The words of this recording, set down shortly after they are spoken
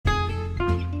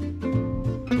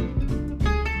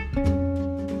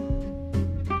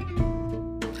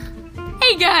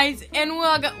guys, and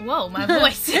welcome. Whoa, my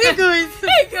voice. Hey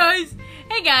guys.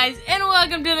 Hey guys, and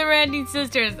welcome to the Ranting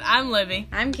Sisters. I'm Libby.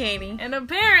 I'm Katie. And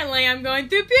apparently I'm going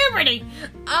through puberty.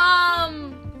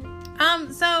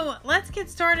 So let's get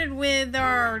started with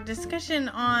our discussion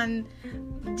on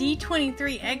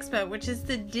D23 Expo, which is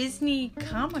the Disney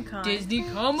Comic-Con. Disney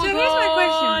Comic-Con. So here's my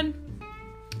question.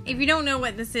 If you don't know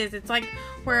what this is, it's like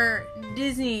where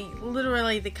Disney,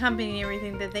 literally the company and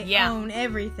everything, that they own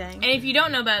everything. And if you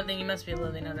don't know about it, then you must be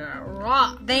living under a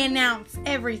rock. They announce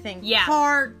everything. Yeah.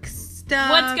 Parks, stuff.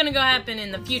 What's going to go happen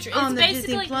in the future. On It's the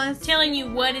basically Disney Plus. telling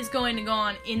you what is going to go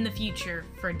on in the future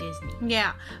for Disney.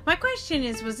 Yeah. My question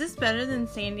is, was this better than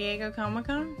San Diego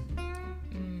Comic-Con?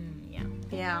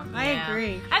 Yeah, I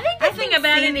agree. I think the thing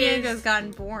about San it Diego's is...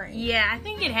 gotten boring. Yeah, I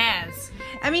think it has.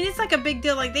 I mean, it's like a big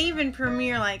deal. Like, they even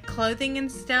premiere, like, clothing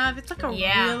and stuff. It's like a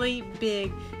really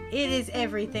big... It is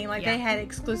everything. Like, they had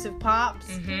exclusive pops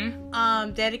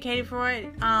dedicated for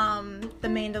it. The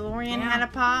Mandalorian had a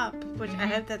pop, which I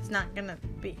hope that's not going to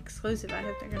be exclusive. I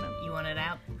hope they're going to... You want it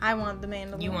out? I want the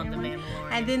Mandalorian. You want the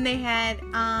Mandalorian. And then they had...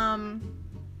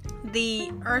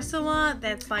 the Ursula,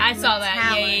 that's like I saw that.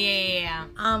 Metallic, Yeah.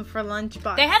 For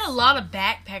lunchbox. They had a lot of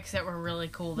backpacks that were really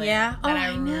cool there. Yeah. That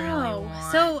I know. Really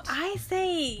want. So I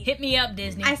say, hit me up,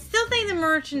 Disney. I still think the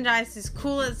merchandise is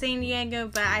cool at San Diego,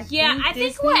 but I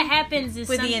think what happens is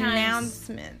with sometimes, the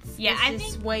announcements,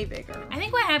 it's way bigger. I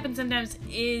think what happens sometimes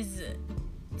is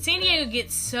San Diego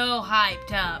gets so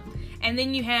hyped up, and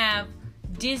then you have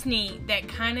Disney that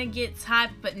kind of gets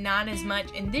hyped, but not as much.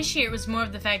 And this year it was more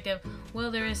of the fact of, well,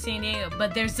 there is San Diego,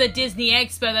 but there's the Disney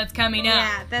Expo that's coming up.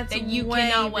 Yeah, that's that you way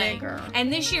cannot bigger. wait.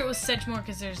 And this year it was such more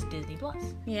because there's Disney Plus.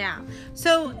 Yeah.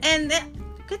 So, and that,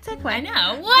 good segue. I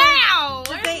know. Wow.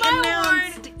 They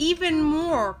announced even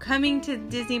more coming to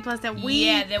Disney Plus that we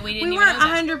didn't even weren't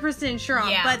know that. 100% sure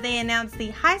on. Yeah. But they announced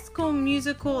the High School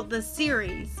Musical, the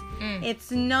series. It's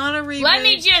not a reboot. Let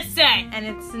me just say. And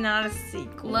it's not a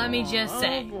sequel. Let me just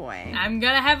say. Oh, boy. I'm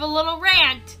going to have a little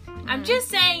rant. I'm just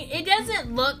saying, it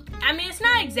doesn't look... I mean, it's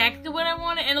not exactly what I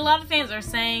wanted. And a lot of fans are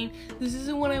saying, this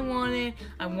isn't what I wanted.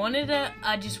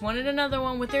 I just wanted another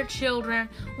one with their children.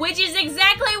 Which is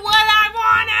exactly what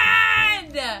I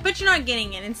wanted! But you're not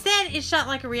getting it. Instead, it's shot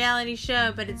like a reality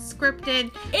show, but it's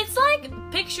scripted. It's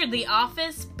like, picture The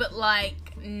Office, but like...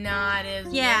 not as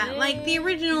good. Like the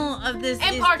original of this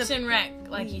and is Parks and Rec,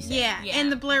 like you said. Yeah,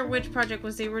 and the Blair Witch Project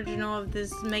was the original of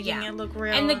this, making it look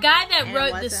real. And the guy that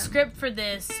wrote the script for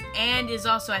this and is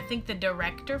also, I think, the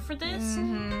director for this,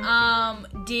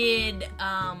 did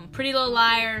Pretty Little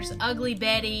Liars, Ugly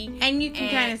Betty, and you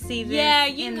can kind of see this. Yeah,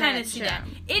 you can kind of see that.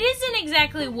 It isn't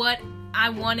exactly what I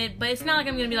wanted, but it's not like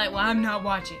I'm gonna be like, well, I'm not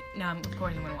watching. No, of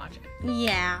course I'm gonna watch it.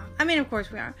 Yeah, I mean, of course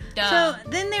we are. Duh. So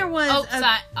then there was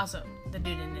also. The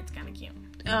dude in it's kind of cute.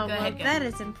 Oh, well, that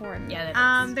is important. Yeah,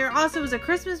 that is. There also was a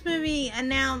Christmas movie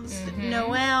announced,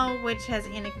 Noel, which has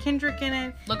Anna Kendrick in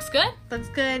it. Looks good. Looks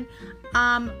good.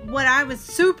 What I was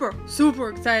super, super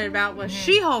excited about was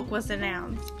She-Hulk was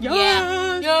announced.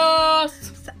 Yes!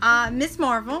 Miss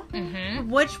Marvel,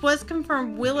 which was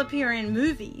confirmed will appear in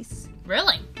movies.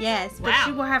 Really? Yes, but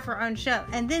she will have her own show.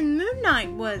 And then Moon Knight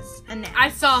was announced. I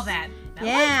saw that.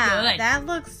 That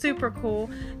looks super cool.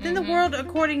 Then The World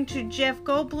According to Jeff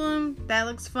Goldblum. That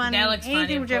looks funny. That looks Anything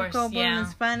funny, with Jeff Goldblum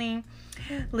is funny.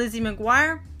 Lizzie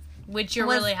McGuire, which you're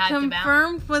really hyped about,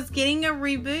 confirmed was getting a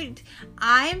reboot.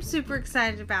 I am super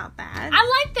excited about that.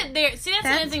 I like that they're... See, that's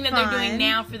another thing that they're doing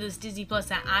now for this Disney Plus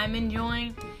that I'm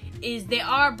enjoying, is they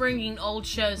are bringing old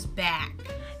shows back.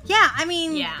 Yeah, I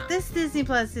mean, this Disney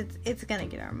Plus, it's gonna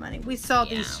get our money. We saw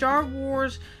the Star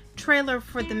Wars trailer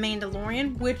for The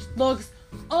Mandalorian, which looks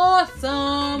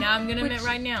awesome. Now I'm gonna admit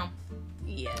right now,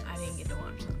 yes, I didn't get to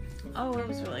watch them. Oh, it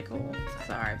was really cool.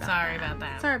 Sorry about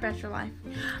that. Sorry about your life.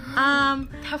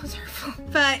 That was hurtful.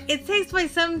 But it takes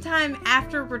place sometime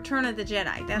after Return of the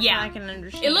Jedi. That's what I can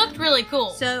understand. It looked really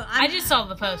cool. So I just saw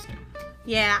the poster.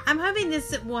 Yeah, I'm hoping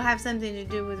this will have something to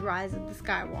do with Rise of the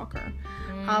Skywalker,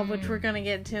 which we're going to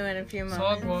get to in a few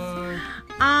moments.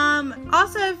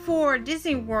 Also for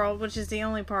Disney World, which is the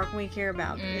only park we care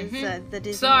about, is the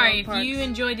Disney World parks. If you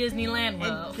enjoy Disneyland,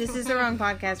 well, this is the wrong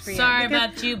podcast for you. Sorry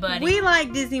about you, buddy. We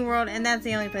like Disney World, and that's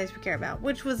the only place we care about,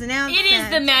 which was announced. It is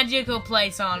the magical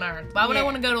place on Earth. Why would I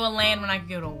want to go to a land when I could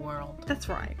go to a world? That's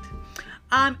right.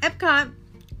 Epcot,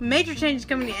 major changes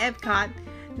coming to Epcot.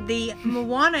 The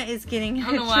Moana is getting an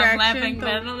attraction. I don't know why I'm laughing, but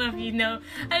I don't know if you know.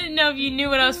 I didn't know if you knew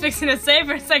what I was fixing to say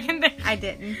for a second there. I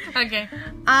didn't. Okay.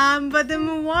 But the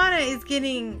Moana is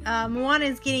getting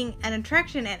an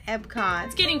attraction at Epcot.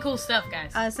 It's getting cool stuff,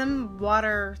 guys. Some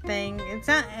water thing. It's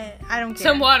not. I don't care.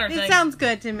 Some water thing. It sounds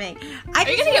good to me. Are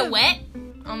you gonna get wet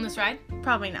on this ride?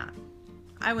 Probably not.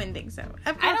 I wouldn't think so.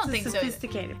 I don't think so.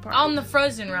 Sophisticated part. On the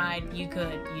Frozen ride, you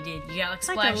did. You got like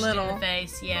splashed in the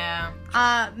face. Yeah.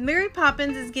 Mary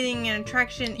Poppins is getting an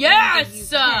attraction. Yes. In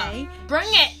the UK. Bring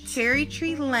it. Cherry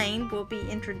Tree Lane will be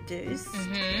introduced.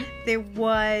 Mm-hmm. There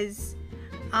was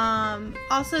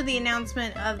also the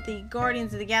announcement of the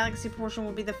Guardians of the Galaxy portion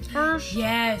will be the first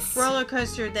roller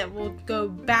coaster that will go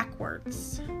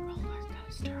backwards.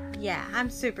 Yeah, I'm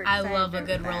super excited. I love a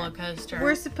good roller coaster.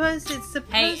 It's supposed to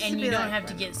be. Hey, and you don't have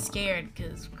to get scared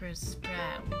because Chris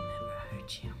Pratt will never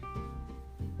hurt you.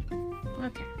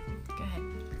 Okay. Go ahead.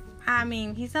 I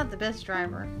mean, he's not the best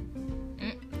driver.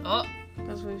 Oh.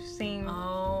 Because we've seen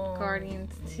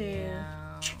Guardians 2.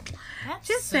 Yeah. That's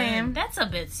just saying. That's a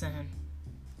bit soon.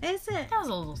 Is it? That was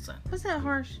a little soon. Was that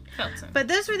harsh? Felt soon. But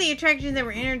those were the attractions that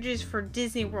were introduced for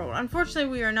Disney World. Unfortunately,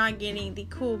 we are not getting the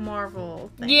cool Marvel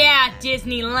thing. Yeah,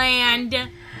 Disneyland.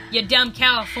 You dumb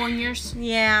Californiers.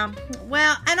 Yeah.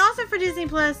 Well, and also for Disney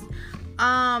Plus,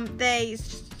 they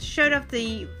showed up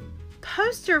the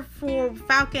poster for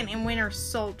Falcon and Winter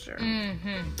Soldier.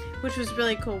 Mm-hmm. Which was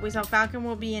really cool. We saw Falcon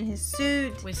will be in his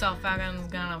suit. We saw Falcon's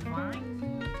gonna fly.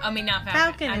 I mean, not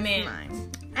Falcon. Falcon is mine.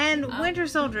 And Winter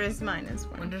Soldier is mine as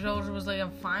well. Winter Soldier was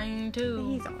looking fine,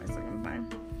 too. He's always looking fine.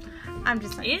 I'm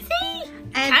just saying. Is he?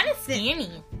 Kind of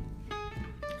skinny.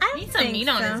 I Needs some meat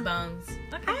on his bones.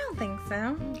 Okay. I don't think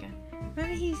so. Okay.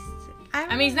 Maybe he's...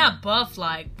 I mean, he's not buff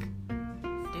like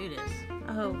dude is.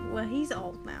 Oh, well, he's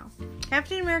old now.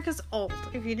 Captain America's old.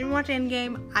 If you didn't watch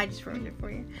Endgame, I just ruined it for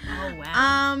you. Oh,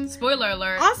 wow. Spoiler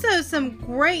alert. Also, some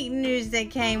great news that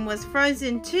came was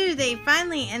Frozen 2. They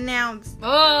finally announced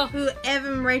who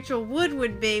Evan Rachel Wood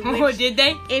would be. Which, did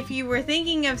they? If you were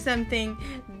thinking of something,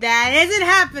 that isn't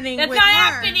happening. That's with not her.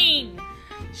 happening.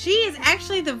 She is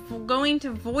actually going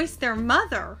to voice their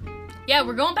mother. Yeah,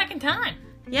 we're going back in time.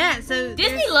 Yeah, so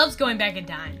Disney loves going back in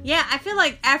time. Yeah, I feel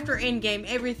like after Endgame,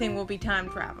 everything will be time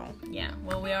travel. Yeah,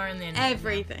 well, we are in the end.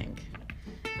 Everything.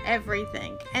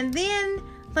 And then,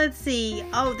 let's see.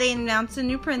 Oh, they announced a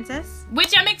new princess.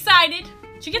 Which I'm excited.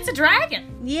 She gets a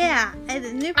dragon. Yeah, and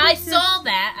the new princess. I saw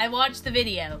that. I watched the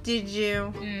video. Did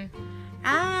you?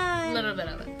 A little bit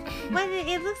of it. But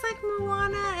it looks like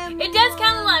Moana. It does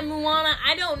kind of like Moana.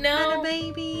 I don't know. Had a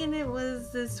baby, and it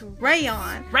was this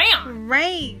Rayon.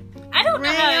 Ray. I don't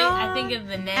know how I think of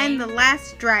the name. And the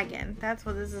Last Dragon. That's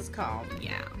what this is called.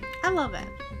 Yeah. I love it.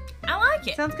 I like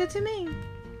it. Sounds good to me.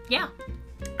 Yeah.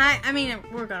 I mean,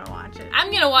 we're going to watch it. I'm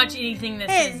going to watch anything that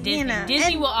says Disney. You know,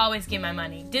 Disney will always give my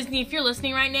money. Disney, if you're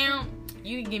listening right now,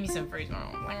 you can give me some free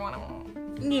stuff.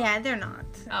 Yeah, they're not.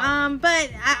 Oh. But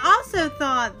I also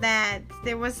thought that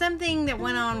there was something that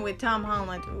went on with Tom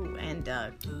Holland and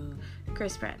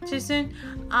Chris Pratt. Too soon?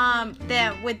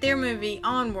 That with their movie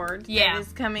Onward that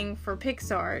is coming for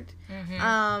Pixar.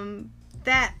 Mm-hmm.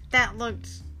 That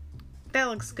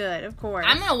looks good, of course.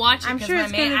 I'm gonna watch it because sure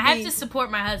I have to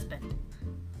support my husband.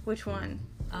 Which one?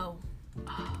 Oh,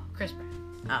 Chris Pratt.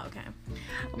 Oh, okay.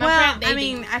 Pratt baby. I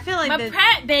mean, I feel like my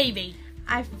Pratt baby.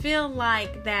 I feel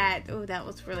like that. Oh, that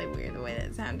was really weird the way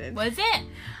that sounded. Was it?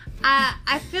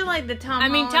 I feel like the Tom. I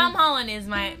mean, Tom Holland is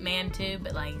my man too,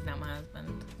 but like he's not my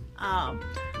husband. Oh.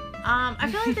 I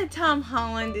feel like the Tom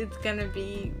Holland is gonna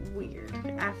be weird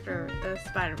after the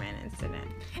Spider-Man incident.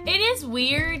 It is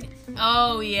weird.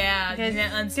 Oh yeah,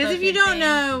 because if you don't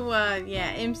know,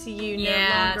 MCU no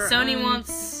longer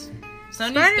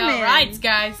Sony's got rights,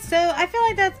 guys. So I feel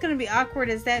like that's gonna be awkward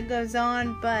as that goes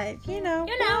on, but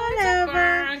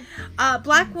whatever.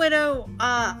 Black Widow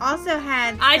also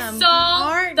had. I saw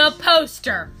art. the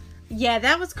poster. Yeah,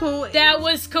 that was cool. That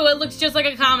was cool. It looks just like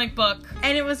a comic book.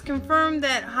 And it was confirmed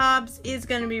that Hobbs is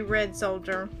going to be Red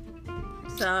Soldier.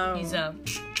 So.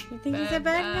 You think he's a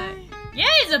bad guy? Yeah,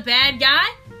 he's a bad guy.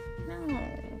 No,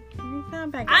 he's not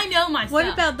a bad guy. I know myself. What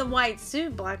about the white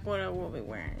suit Black Widow will be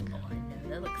wearing? Oh, I know.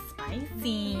 That looks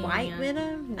spicy. White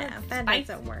Widow? No, that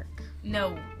doesn't work.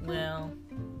 No, well.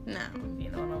 No. You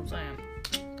know what I'm saying.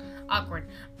 Awkward.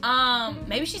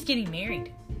 Maybe she's getting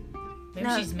married. Maybe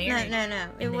she's married. No.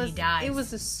 He dies. It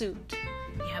was a suit.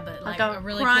 Yeah, but like a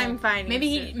really crime cool, fighting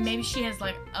suit. Maybe she has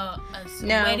like a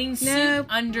wedding suit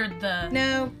under the.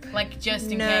 Nope. Like just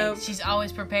in case. She's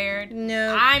always prepared.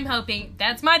 No. I'm hoping.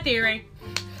 That's my theory.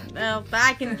 Well,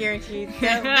 I can guarantee you.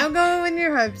 Don't go with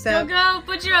your hopes up. Don't go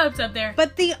put your hopes up there.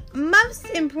 But the most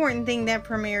important thing that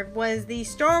premiered was the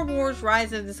Star Wars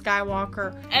Rise of the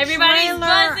Skywalker. Everybody's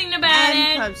buzzing about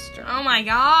it. Poster. Oh my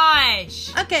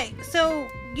gosh. Okay, so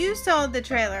you saw the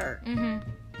trailer. Mm-hmm.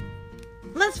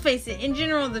 Let's face it, in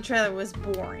general, the trailer was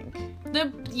boring.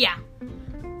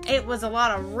 It was a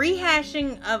lot of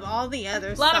rehashing of all the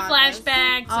other stuff. A lot of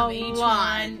flashbacks of each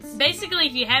one. Basically,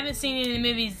 if you haven't seen it in the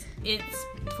movies, it's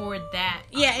for that.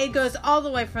 Yeah, it goes all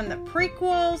the way from the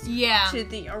prequels to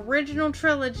the original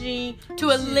trilogy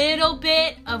to a little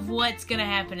bit of what's gonna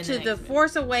happen in the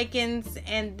Force Awakens,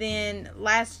 and then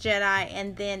Last Jedi,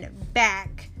 and then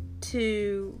back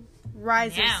to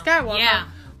Rise of Skywalker. Yeah.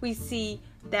 We see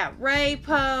that Rey,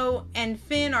 Poe, and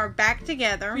Finn are back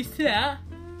together. Yeah.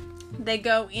 They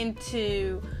go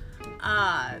into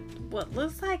what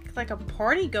looks like a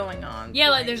party going on. Yeah,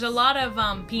 like there's a lot of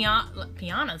pianos.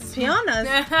 Pinatas?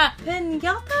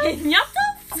 Pinatas?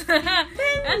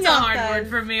 That's a hard word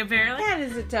for me, apparently. That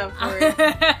is a tough word.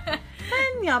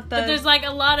 Pinatas. But there's like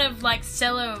a lot of like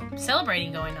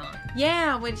celebrating going on.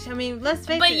 Yeah, which, I mean, let's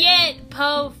face it. But yet,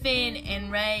 Poe, Finn,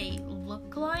 and Rey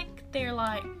look like they're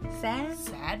like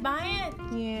sad by it.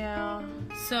 Yeah.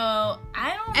 So,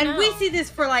 I don't know. And we see this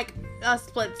for like a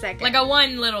split second. Like a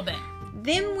one little bit.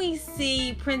 Then we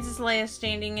see Princess Leia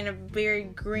standing in a very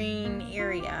green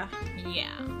area. Yeah.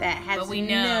 That has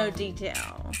no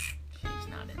detail. She's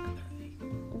not in the movie.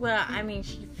 Well, I mean,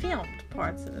 she filmed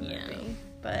parts of the movie.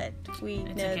 But we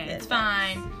know that it's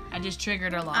fine. I just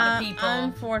triggered a lot of people.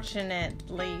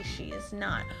 Unfortunately, she is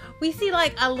not. We see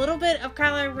like a little bit of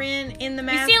Kylo Ren in the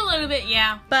mask. We see a little bit,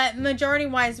 yeah. But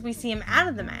majority-wise, we see him out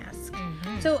of the mask.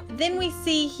 Mm-hmm. So then we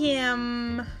see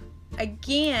him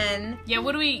again. Yeah,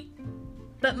 what do we...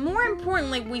 But more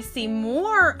importantly, we see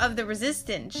more of the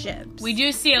Resistance ships. We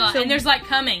do see a lot. And there's like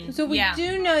coming. So we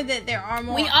do know that there are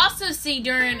more. We also see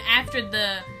after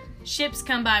the ships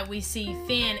come by, we see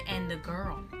Finn and the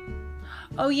girl.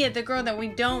 Oh, yeah, the girl that we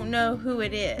don't know who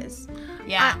it is.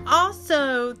 Yeah. I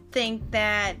also think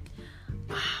that...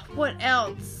 What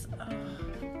else?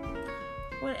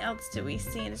 What else do we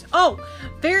see in this? Oh,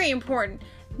 very important.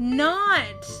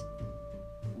 Not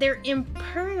their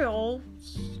Imperial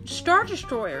Star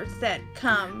Destroyers that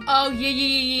come. Oh,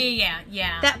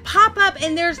 yeah. That pop up,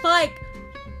 and there's a lot.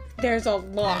 There's a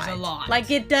lot.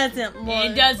 Like, it doesn't look...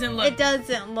 It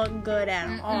doesn't look good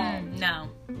at all. No.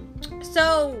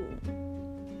 So...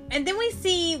 And then we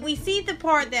see the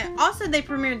part that also they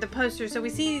premiered the poster. So we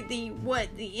see the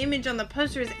image on the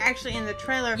poster is actually in the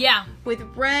trailer. Yeah. With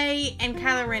Rey and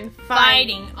Kylo Ren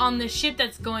fighting on the ship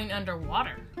that's going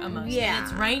underwater almost. Yeah. And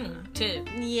it's raining too.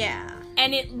 Yeah.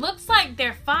 And it looks like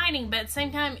they're fighting, but at the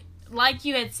same time, like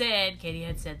you had said, Katie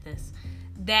had said this,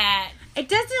 that it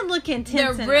doesn't look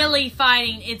intense. They're really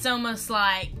fighting. It's almost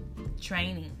like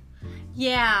training.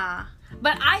 Yeah.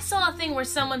 But I saw a thing where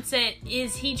someone said,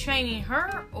 is he training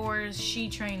her or is she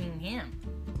training him?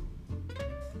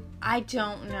 I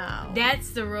don't know. That's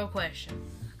the real question.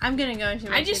 I'm going to go into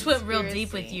my I just went real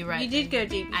deep with you You did go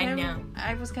deep. I know.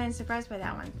 I was kind of surprised by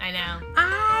that one. I know.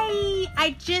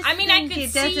 I think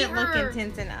it doesn't look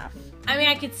intense enough. I mean,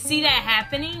 I could see that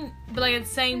happening, but like at the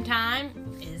same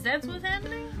time, is that what's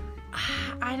happening?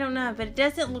 I don't know, but it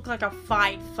doesn't look like a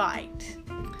fight.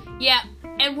 Yeah.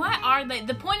 And why are they?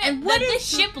 The point is that this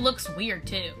ship looks weird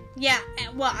too. Yeah,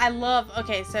 well, I love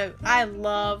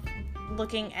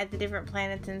looking at the different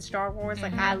planets in Star Wars.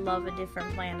 Mm-hmm. Like, I love a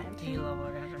different planet. Do you love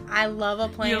a different planet? I love a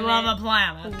planet. You love a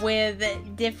planet. With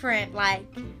different, like,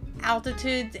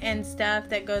 altitudes and stuff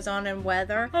that goes on in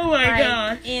weather. Oh my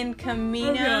god. In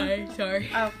Camino. Okay, sorry.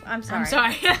 Oh, I'm sorry.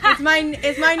 it's my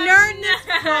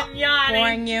nerdness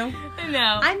boring you?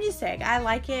 No. I'm just saying, I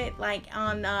like it, like,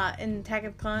 on, in Attack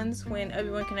of the Clones, when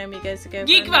Obi-Wan Kenobi goes to go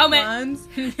Geek find moment. the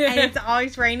clones, and it's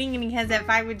always raining, and he has that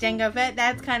fight with Jango Fett.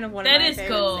 That's kind of one of my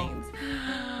favorite scenes.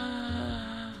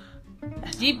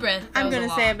 Deep breath. I'm going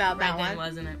to say about that one.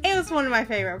 Wasn't it? It was one of my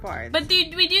favorite parts. But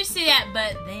we do see that,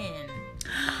 but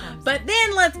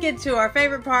then let's get to our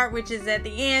favorite part, which is at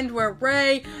the end where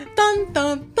Rey, dun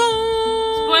dun dun.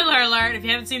 Spoiler alert! If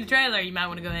you haven't seen the trailer, you might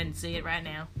want to go ahead and see it right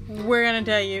now. We're gonna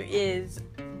tell you is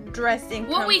dressed in.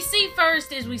 What we see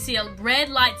first is we see a red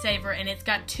lightsaber, and it's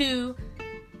got 2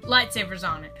 lightsabers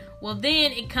on it. Well,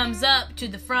 then it comes up to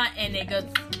the front, and it goes,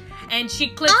 and she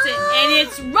clicks it, and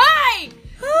it's Rey.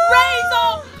 Rey's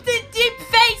all deep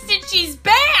faced and she's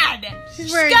bad.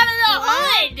 She's got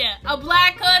a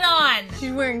black hood on.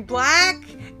 She's wearing black,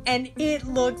 and it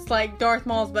looks like Darth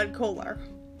Maul's but cooler.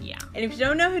 Yeah. And if you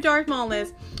don't know who Darth Maul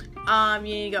is, you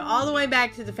need to go all the way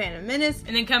back to the Phantom Menace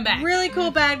and then come back. Really cool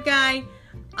bad guy.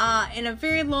 In a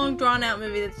very long, drawn-out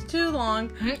movie that's too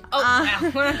long.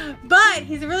 But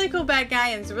he's a really cool bad guy,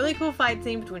 and it's a really cool fight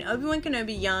scene between Obi-Wan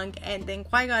Kenobi young, and then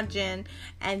Qui-Gon Jinn,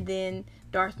 and then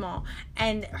Darth Maul.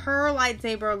 And her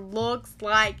lightsaber looks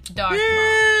like Darth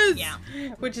Maul. Yeah.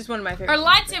 Which is one of my favorite. Her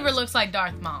lightsaber looks like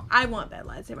Darth Maul. I want that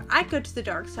lightsaber. I'd go to the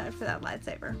dark side for that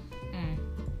lightsaber.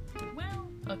 Well,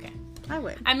 okay. I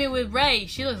would. I mean, with Rey,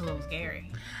 she looks a little scary.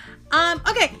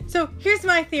 Okay, so here's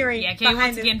my theory. Yeah, okay,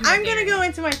 behind it. I'm going to go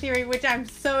into my theory, which I'm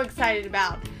so excited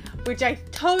about, which I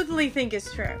totally think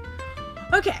is true.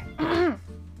 Okay,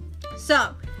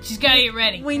 so... She's got to get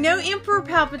ready. We know Emperor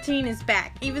Palpatine is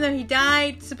back, even though he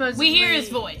died, supposedly. We hear his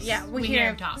voice. Yeah, we hear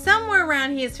him talk. Somewhere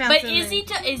around he has found But something.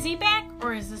 is he back,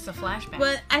 or is this a flashback?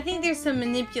 Well, I think there's some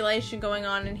manipulation going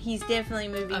on, and he's definitely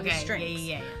moving the strings.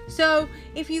 Yeah. So,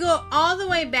 if you go all the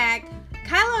way back,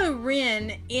 Kylo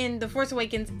Ren in The Force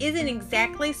Awakens isn't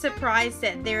exactly surprised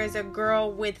that there is a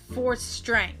girl with Force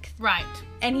strength. Right.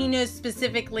 And he knows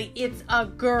specifically it's a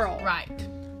girl. Right.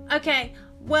 Okay,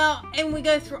 well, and we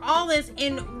go through all this,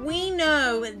 and we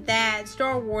know that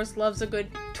Star Wars loves a good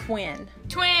twin.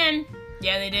 Twin.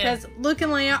 Yeah, they do. Because Luke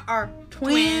and Leia are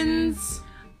twins.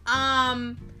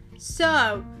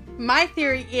 So, my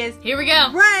theory is... Here we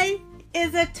go. Rey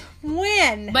is a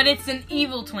twin. But it's an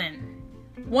evil twin.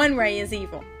 One Rey is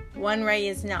evil. One Rey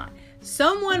is not.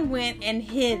 Someone went and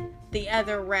hid the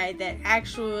other Rey that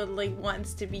actually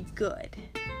wants to be good.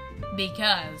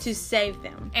 Because? To save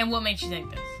them. And what makes you think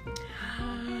this?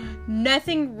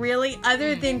 Nothing really,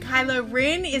 other than Kylo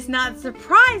Ren is not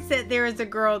surprised that there is a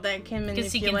girl that can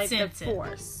manipulate the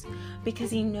Force. Because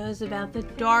he knows about the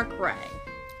Dark Rey.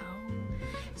 Oh.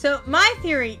 So, my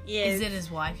theory is... Is it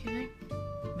his wife, you think?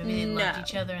 Maybe they loved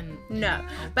each other and... No.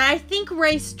 But I think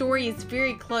Rey's story is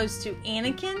very close to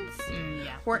Anakin's.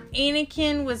 Yeah. Where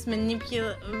Anakin's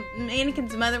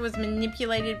mother was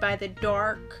manipulated by the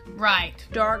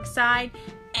dark side.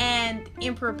 And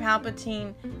Emperor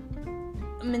Palpatine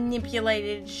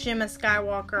manipulated Shima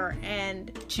Skywalker and...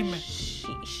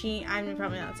 I'm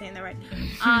probably not saying that right.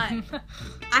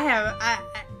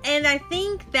 And I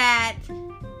think that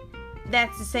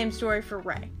that's the same story for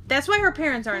Rey. That's why her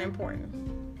parents aren't important.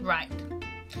 Right.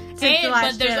 But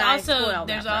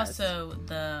there's also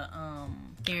the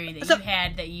theory that you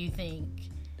had that you think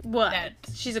that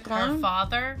she's a clone. Her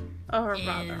father. Oh, her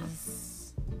father.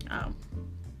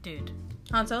 Dude.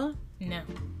 Han Solo? No.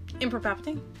 Emperor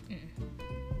Palpatine?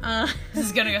 This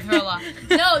is gonna go through a lot.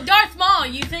 No, Darth Maul.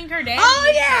 You think her dad?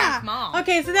 Oh yeah. Darth Maul.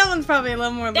 Okay, so that one's probably a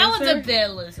little more. That one's a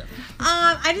bit looser.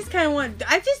 I just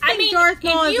think Darth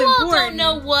Maul is important. If you all don't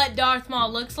know what Darth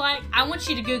Maul looks like, I want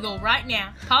you to Google right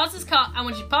now. Pause this call. I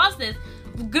want you to pause this.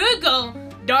 Google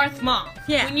Darth Maul.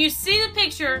 Yeah. When you see the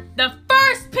picture, the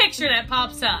first picture that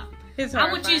pops up,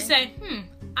 I want you to say,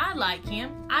 I like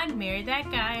him. I'd marry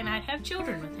that guy and I'd have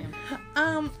children with him.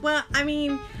 Well, I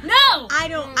mean... No! I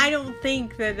don't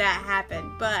think that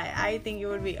happened, but I think it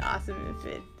would be awesome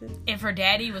if her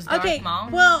daddy was Darth Maul?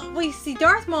 Well, we see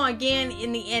Darth Maul again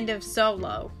in the end of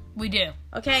Solo. We do.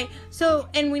 Okay? So,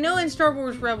 and we know in Star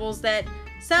Wars Rebels that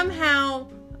somehow,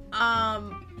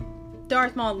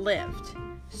 Darth Maul lived.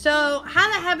 So,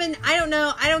 how that happened, I don't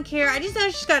know. I don't care. I just know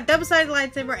she's got a double-sided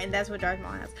lightsaber, and that's what Darth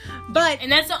Maul has.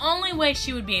 And that's the only way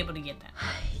she would be able to get that.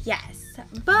 Yes.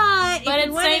 But at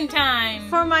the same time,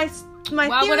 for my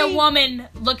why would a woman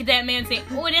look at that man and say,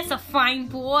 "Oh, that's a fine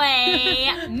boy"?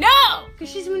 No, because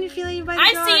she's manipulated by the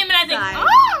dark see him and I think,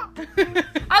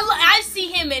 "Oh." I see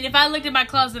him, and if I looked at my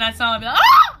closet and I saw him, I'd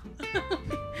be like, "Oh."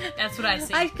 That's what I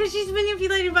see. Because she's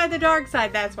manipulated by the dark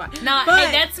side. That's why. No,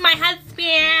 hey, that's my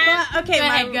husband. But, okay,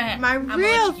 go ahead. My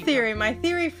real theory, my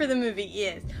theory for the movie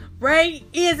is Rey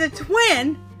is a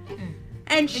twin,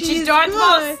 and she's Darth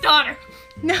Maul's daughter.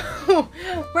 No,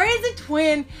 Rey is a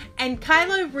twin, and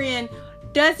Kylo Ren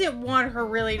doesn't want her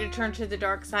really to turn to the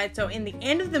dark side. So in the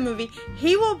end of the movie,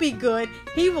 he will be good.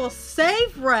 He will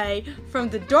save Rey from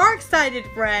the dark-sided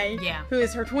Rey, who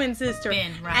is her twin sister.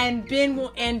 Ben, right. And Ben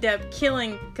will end up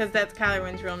killing, because that's Kylo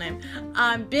Ren's real name.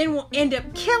 Ben will end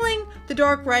up killing the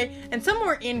dark Rey, and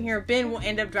somewhere in here, Ben will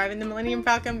end up driving the Millennium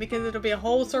Falcon because it'll be a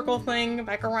whole circle thing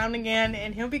back around again,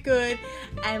 and he'll be good.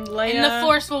 And Leia... And the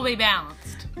Force will be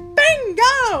balanced.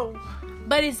 Bingo!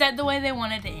 But is that the way they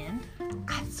want it to end?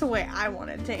 That's the way I want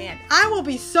it to end. I will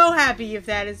be so happy if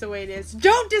that is the way it is.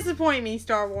 Don't disappoint me,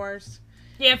 Star Wars.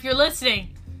 Yeah, if you're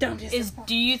listening. Don't disappoint.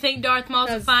 Do you think Darth Maul's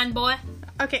a fine boy?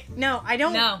 Okay, no, I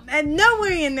don't. No. And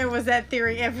nowhere in there was that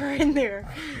theory ever in there.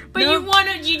 But you don't want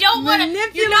to, you're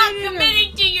not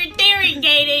committing to your theory,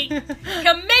 Katie.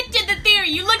 Commit to the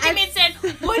theory. You looked at me and said,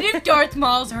 what if Darth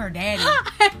Maul's her daddy?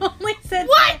 I only said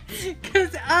what?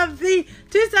 Because of the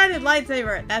two-sided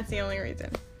lightsaber. That's the only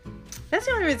reason. That's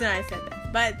the only reason I said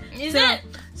that. But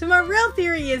So my real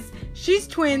theory is she's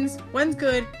twins. One's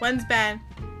good, one's bad.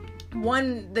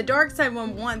 The dark side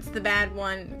one wants the bad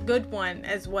one, good one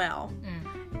as well.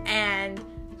 And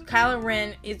Kylo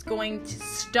Ren is going to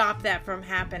stop that from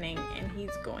happening, and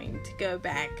he's going to go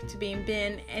back to being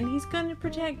Ben, and he's going to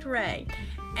protect Rey.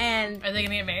 And are they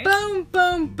gonna get married? Boom,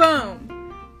 boom,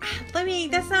 boom.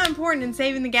 That's not important in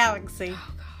saving the galaxy.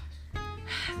 Oh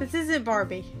gosh. This isn't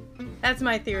Barbie. That's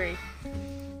my theory.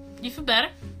 You feel better?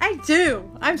 I do.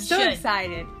 I'm so should.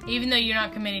 excited. Even though you're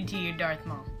not committing to your Darth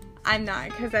mom. I'm not,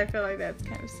 because I feel like that's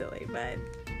kind of silly, but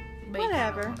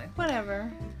whatever.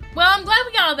 Whatever. Well, I'm glad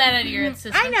we got all that out of your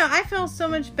system. I know. I feel so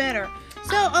much better.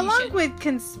 So, along with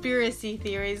conspiracy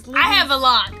theories, I have a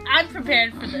lot. I'm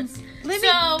prepared for this. Libby,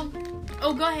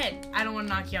 go ahead. I don't want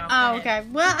to knock you off. Oh, okay.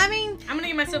 Well, I mean, I'm going to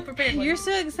get myself prepared. You're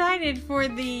so excited for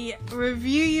the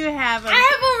review you have. I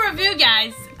have a review,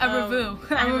 guys. A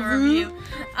review.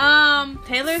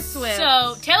 Taylor Swift.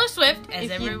 So, Taylor Swift,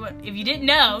 if you didn't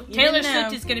know, Taylor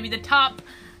Swift is going to be the top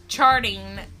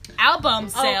charting album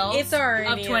sales it's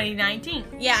already of 2019.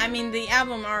 Yeah, I mean, the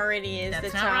album already is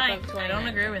That's the not top right. of 2019. I don't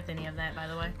agree with any of that, by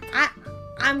the way.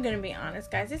 I'm going to be honest,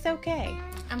 guys. It's okay.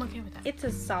 I'm okay with that. It's a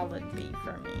solid B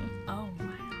for me. Oh, wow.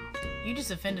 You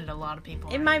just offended a lot of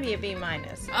people. It might be a B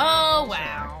minus. Oh,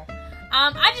 wow. Sure.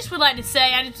 I just would like to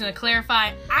say, I just want to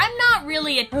clarify, I'm not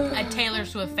really a Taylor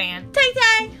Swift fan.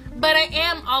 Tay-Tay! But I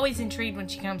am always intrigued when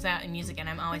she comes out in music, and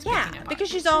I'm always picking up on because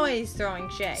she's always throwing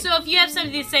shade. So if you have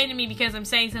something to say to me because I'm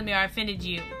saying something or I offended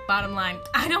you, bottom line,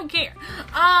 I don't care.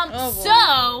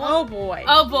 Oh boy.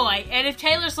 Oh boy. And if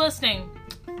Taylor's listening,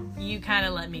 you kind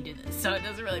of let me do this, so it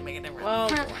doesn't really make a difference. Oh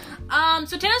boy.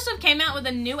 So Taylor Swift came out with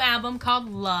a new album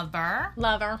called Lover.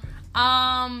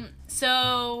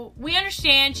 So we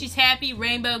understand she's happy,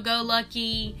 rainbow, go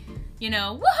lucky,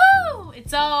 woohoo!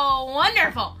 It's all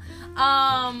wonderful.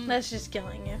 That's just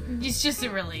killing you.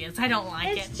 It really is. I don't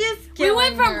like it. It's just killing We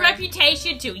went from her.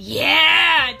 Reputation to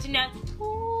now,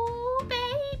 ooh,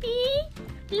 baby,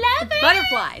 love it.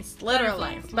 Butterflies.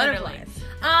 Literally.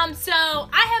 So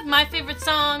I have my favorite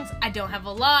songs. I don't have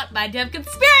a lot, but I do have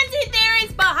conspiracy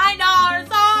theories behind all our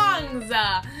songs.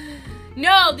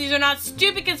 No, these are not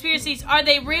stupid conspiracies. Are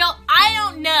they real? I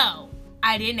don't know.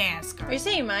 I didn't ask her. Are you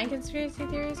saying my conspiracy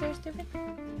theories are stupid?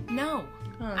 No.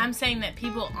 I'm saying that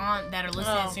people that are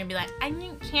listening to this are going to be like, I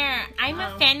don't care. I'm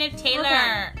a fan of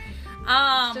Taylor.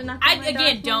 Okay.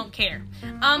 I don't care.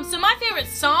 So my favorite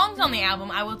songs on the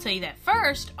album, I will tell you that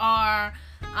first, are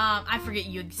I Forget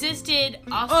You Existed.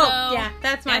 Also,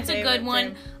 that's my favorite. That's a good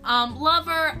one.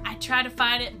 Lover, I try to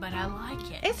fight it, but I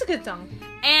like it. It's a good song.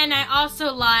 And I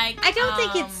also like... I don't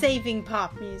think it's saving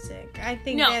pop music. I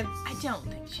think I don't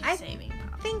think she's saving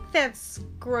pop. I think that's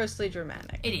grossly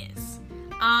dramatic. It is.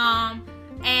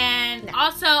 And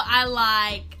also I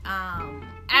like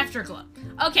Afterglow.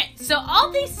 Okay, so all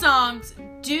these songs,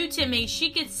 due to me, she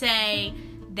could say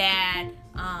that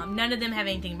none of them have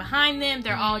anything behind them.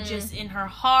 They're all just in her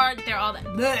heart. They're all that.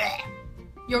 Bleh.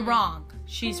 You're wrong.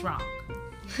 She's wrong.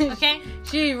 Okay?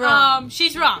 She's wrong.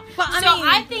 She's wrong. Well,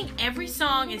 I think every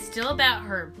song is still about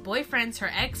her boyfriends, her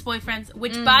ex-boyfriends,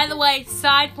 which, by the way,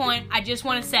 side point, I just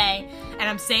want to say, and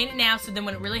I'm saying it now, so then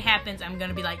when it really happens, I'm going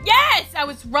to be like, yes, I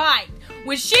was right.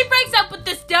 When she breaks up with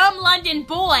this dumb London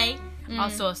boy,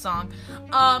 also a song,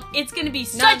 it's going to be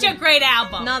such a great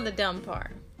album. Not the dumb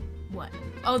part. What?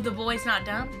 Oh, the boy's not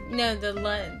dumb? No,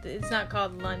 it's not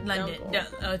called London. No,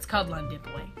 it's called London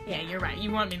Boy. Yeah, you're right.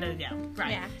 You want me to know. Right.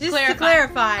 Yeah. Just to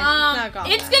clarify.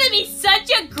 It's going to be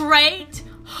such a great,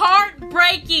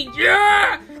 heartbreaking,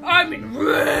 I'm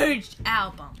enraged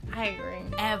album. I agree.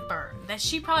 Ever. That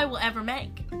she probably will ever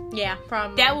make. Yeah,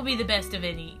 probably. That will be the best of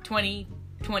any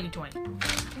 2020.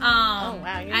 Oh,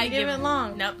 wow. You're going to give it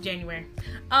long. Nope, January.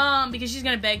 Because she's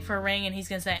going to beg for a ring and he's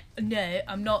going to say, no,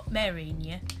 I'm not marrying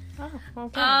you. Oh,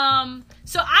 okay.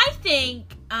 So I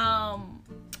think,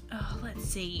 let's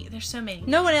see. There's so many.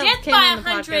 No one else came on the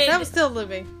podcast. That was still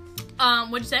Libby.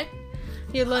 What'd you say?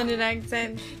 Your London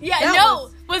accent. Yeah,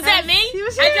 was that me?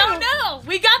 I don't know.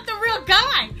 We got the real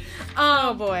guy.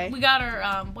 Oh, boy. We got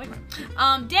her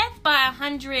boyfriend. Death by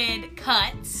 100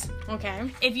 Cuts. Okay.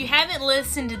 If you haven't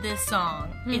listened to this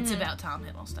song, it's about Tom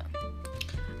Hiddleston.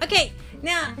 Okay,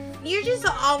 now, you're just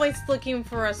always looking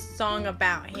for a song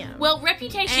about him. Well,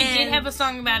 Reputation did have a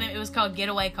song about him. It was called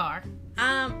Getaway Car.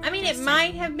 I mean, it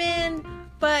might have been,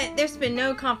 but there's been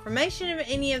no confirmation of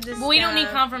any of this stuff. We don't need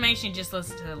confirmation, just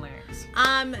listen to the lyrics.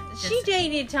 She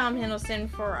dated Tom Hiddleston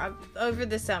for over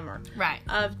the summer. Right.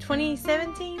 Of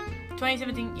 2017?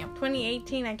 2017, yeah.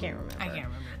 2018, I can't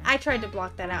remember. I tried to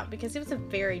block that out because it was a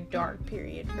very dark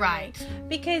period for me.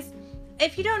 Because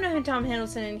if you don't know who Tom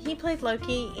Hiddleston is, he played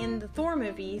Loki in the Thor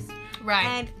movies. Right.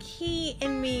 And he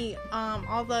and me,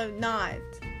 although not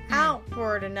out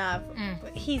for it enough,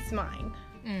 he's mine.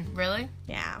 Really?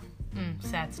 Yeah.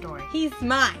 Sad story. He's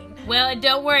mine. Well,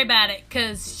 don't worry about it,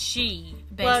 because she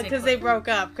basically... Well, because they broke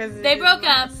up. They broke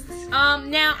up.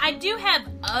 Now, I do have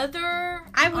other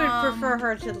I would prefer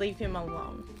her to leave him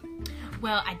alone.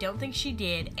 Well, I don't think she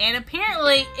did. And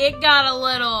apparently, it got a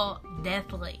little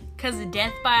deathly. Because of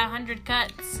death by 100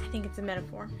 cuts. I think it's a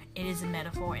metaphor. It is a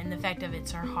metaphor. And the fact of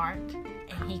it's her heart.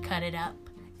 And he cut it up.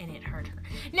 And it hurt her.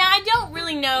 Now, I don't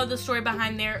really know the story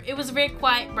behind there. It was a very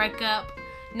quiet breakup.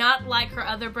 Not like her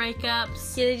other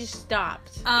breakups. Yeah, they just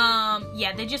stopped.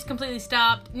 Yeah, they just completely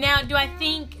stopped. Now, do I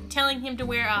think telling him to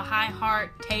wear a high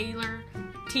heart Taylor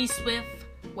T-Swift,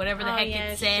 whatever the heck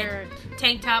it said, sure.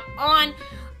 tank top on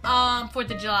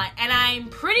 4th of July? And I'm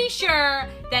pretty sure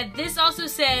that this also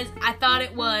says, I thought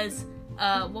it was,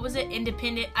 what was it,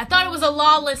 independent? I thought it was a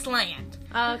lawless land.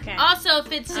 Okay. Also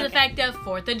fits to the fact of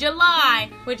 4th of July,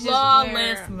 which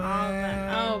lawless is land.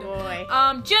 Oh boy.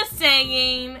 Just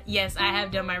saying. Yes, I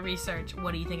have done my research.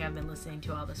 What do you think I've been listening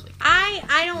to all this week?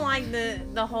 I don't like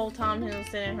the whole Tom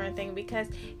Hiddleston and her thing because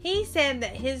he said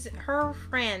that her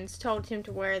friends told him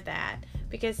to wear that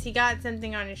because he got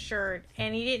something on his shirt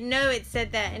and he didn't know it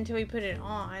said that until he put it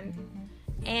on.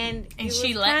 Mm-hmm. And it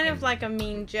she was kind of like a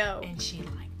mean joke. And she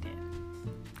liked it.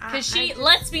 Because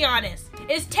let's be honest,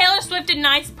 is Taylor Swift a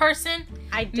nice person?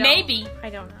 I don't. Maybe.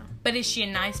 I don't know. But is she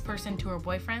a nice person to her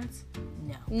boyfriends?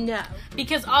 No. No.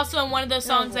 Because also in one of those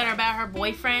songs that are about her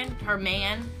boyfriend, her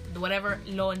man, whatever,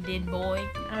 London boy.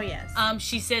 Oh, yes.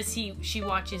 She says she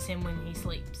watches him when he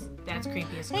sleeps. That's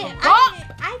creepy as hey,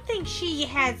 crap. I think she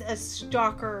has a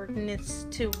stalkerness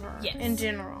to her in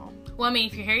general. Well, I mean,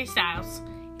 if you're Harry Styles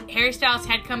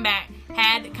had come out.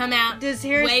 Does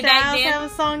Harry way Styles back then.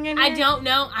 have a song in it? I don't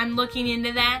know. I'm looking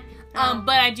into that. But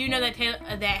I do know that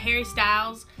that Harry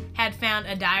Styles had found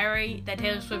a diary that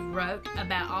Taylor Swift wrote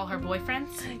about all her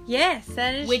boyfriends. Yes,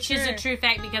 that is Which true. is a true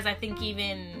fact because I think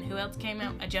even, who else came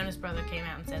out? A Jonas brother came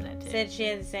out and said that too. Said she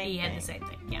had the same thing. He had the same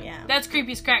thing. Yeah. That's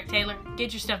creepy as crack, Taylor.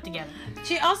 Get your stuff together.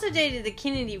 She also dated the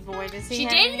Kennedy boy. Does he She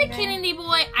have dated anything? the Kennedy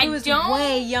boy. He was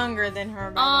way younger than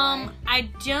her, by the way. I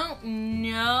don't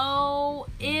know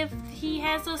if he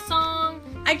has a song.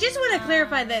 I just want to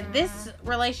clarify that this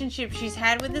relationship she's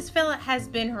had with this fella has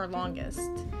been her longest.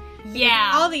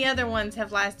 Yeah. All the other ones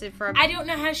have lasted for I don't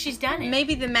know how she's done it.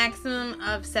 maybe the maximum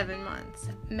of 7 months.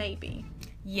 Maybe.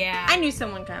 Yeah. I knew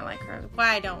someone kind of like her.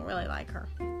 Why I don't really like her.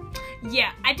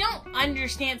 Yeah, I don't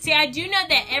understand. See, I do know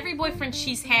that every boyfriend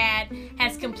she's had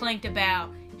has complained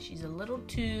about she's a little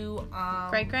too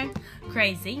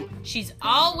crazy. She's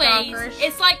always Stalkerish.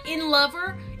 It's like in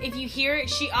Lover, if you hear it,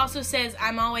 she also says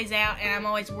I'm always out and I'm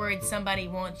always worried somebody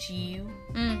wants you.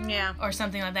 Yeah. Or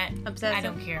something like that. Obsessive. I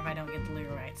don't care if I don't get the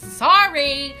lyric right.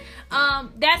 Sorry.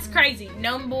 That's crazy.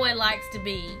 No boy likes to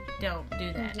be. Don't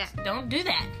do that. No. Don't do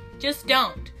that. Just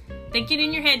don't. Think it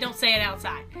in your head. Don't say it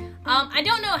outside. I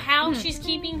don't know how she's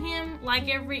keeping him like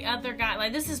every other guy.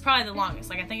 Like, this is probably the longest.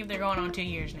 Like, I think if they're going on 2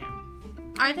 years now.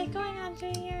 Are they going on 2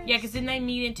 years? Yeah, because didn't they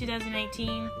meet in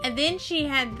 2018? And then she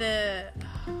had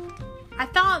I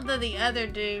thought the other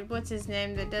dude, what's his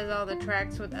name, that does all the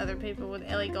tracks with other people with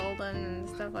Ellie Goulding and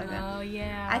stuff like that. Oh,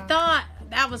 yeah. I thought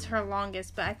that was her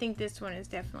longest, but I think this one is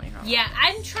definitely her longest. Yeah,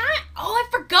 I'm trying. Oh, I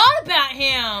forgot about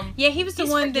him. Yeah, he was the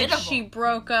one that forgettable. she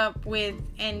broke up with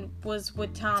and was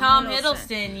with Tom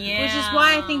Hiddleston, yeah. Which is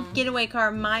why I think Getaway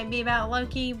Car might be about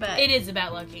Loki, but... It is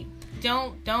about Loki.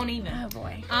 Don't even. Oh,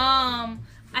 boy. I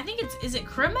think is it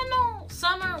Criminal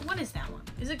Summer? What is that one?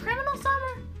 Is it Criminal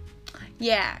Summer?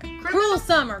 Yeah. Cruel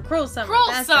Summer. Cruel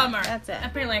That's Summer. That's it.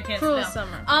 Apparently I can't Cruel spell.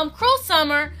 Summer. Cruel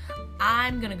Summer.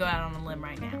 I'm going to go out on a limb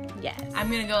right now. Yes. I'm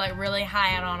going to go like really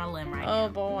high out on a limb right now. Oh,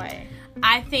 boy.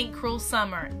 I think Cruel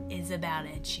Summer is about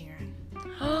Ed Sheeran.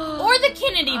 Or the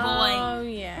Kennedy boy. Oh,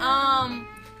 yeah.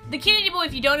 The Kennedy boy,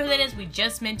 if you don't know who that is, we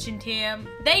just mentioned him.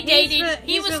 They dated.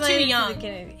 He was too young.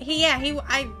 He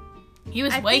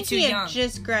was way too young. He had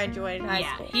just graduated high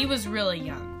school. Yeah, he was really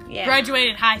young. Yeah.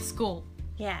 Graduated high school.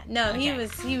 Yeah, no, Okay.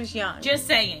 he was young. Just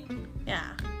saying.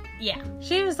 Yeah. Yeah.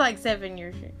 She was like 7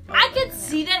 years old. I could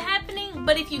see that happening,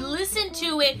 but if you listen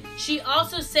to it, she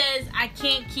also says, I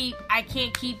can't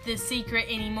keep this secret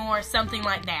anymore, something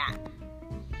like that.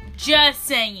 Just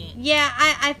saying. Yeah,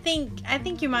 I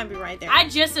think you might be right there. I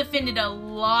just offended a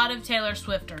lot of Taylor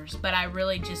Swifters, but I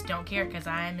really just don't care because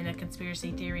I am in a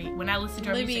conspiracy theory. When I listen to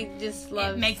her Libby music, just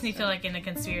loves it makes me feel like in a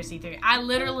conspiracy theory. I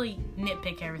literally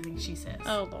nitpick everything she says.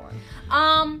 Oh, Lord.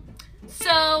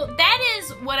 So that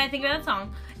is what I think about the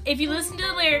song. If you listen to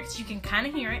the lyrics, you can kind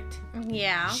of hear it.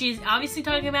 Yeah. She's obviously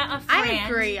talking about a friend. I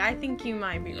agree. I think you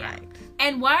might be right.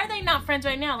 And why are they not friends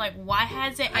right now? Like, why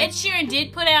has it? Ed Sheeran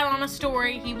did put out on a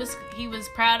story. He was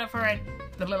proud of her and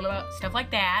blah, blah, blah, stuff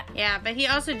like that. Yeah, but he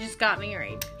also just got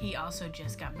married.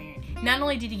 Not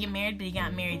only did he get married, but he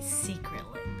got married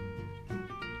secretly.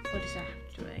 What does that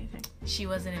have to do with anything? She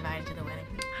wasn't invited to the wedding.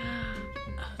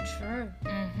 Oh, true.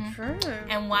 Mm-hmm. True.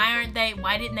 And why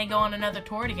didn't they go on another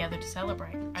tour together to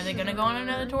celebrate? Are they going to go on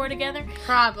another tour together?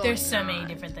 Probably There's so not. many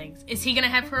different things. Is he going to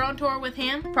have her on tour with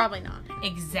him? Probably not.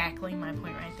 Exactly my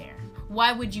point right there.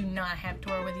 Why would you not have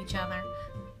tour with each other?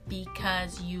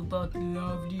 Because you both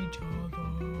loved each other.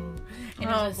 And it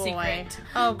was a secret.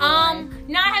 Oh, boy.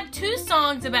 Now I have 2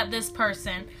 songs about this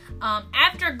person.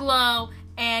 Afterglow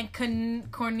and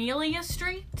Cornelia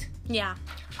Street. Yeah.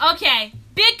 Okay,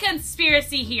 big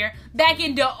conspiracy here. Back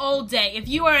into old day. If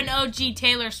you are an OG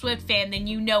Taylor Swift fan, then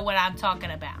you know what I'm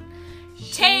talking about.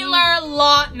 Taylor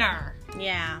Lautner.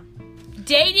 Yeah.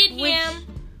 Dated him.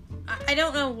 I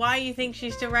don't know why you think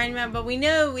she's still writing about, but we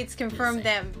know it's confirmed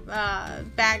that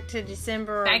Back to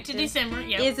December. Back to December,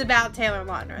 yeah. Is about Taylor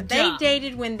Lautner. They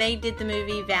dated when they did the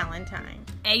movie Valentine.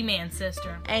 Amen,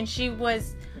 sister. And she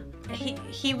was...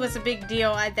 He was a big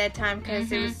deal at that time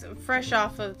because it was fresh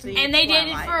off of the And they Twilight.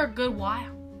 dated for a good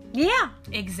while. Yeah.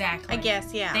 Exactly. I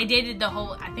guess, yeah. They dated the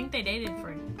whole... I think they dated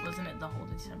for... Wasn't it the whole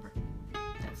December?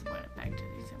 That's what Back to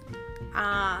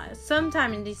December.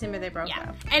 Sometime in December they broke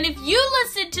up. And if you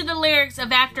listen to the lyrics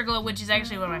of Afterglow, which is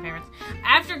actually one of my favorites,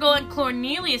 Afterglow and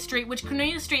Cornelia Street, which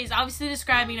Cornelia Street is obviously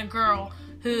describing a girl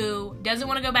who doesn't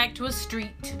want to go back to a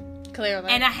street.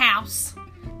 Clearly. And a house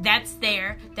that's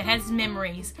there, that has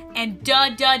memories. And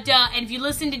and if you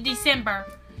listen to December,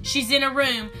 she's in a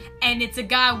room, and it's a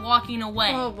guy walking away.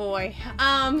 Oh, boy.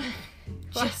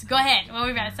 Just go ahead. What were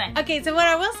we about to say? Okay, so what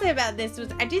I will say about this was,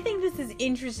 I do think this is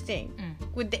interesting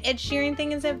with the Ed Sheeran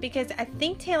thing and stuff, because I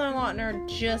think Taylor Lautner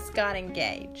just got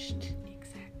engaged.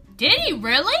 Exactly. Did he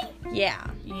really? Yeah.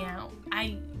 Yeah,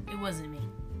 it wasn't me.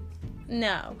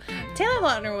 No. Taylor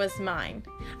Lautner was mine.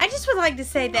 I just would like to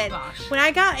say that when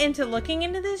I got into looking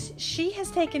into this, she has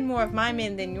taken more of my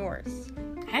men than yours.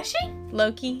 Has she?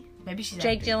 Loki. Maybe she's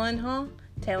Jake Gyllenhaal.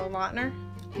 Taylor Lautner.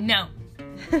 No.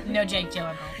 No Jake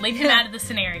Gyllenhaal. Leave him out of the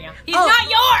scenario. He's not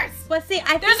yours! Well, see,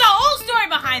 there's a whole story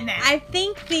behind that. I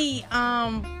think the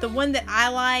one that I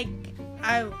like,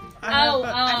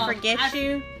 I Forget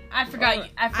You. I forgot you.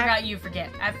 I forgot you forget.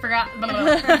 I forgot.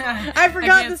 I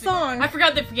forgot the song. I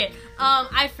forgot to forget.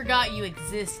 I forgot you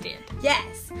existed.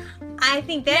 Yes. I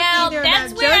think that's either about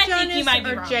Joe Jonas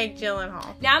or Jake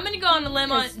Gyllenhaal. Now I'm going to go on a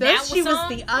limb on that she was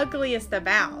the ugliest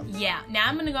about. Yeah. Now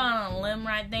I'm going to go on a limb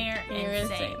right there and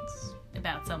say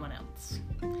about someone else.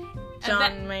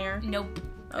 John Mayer? Nope.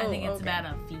 I think it's about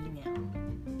a female.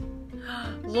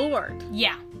 Lord.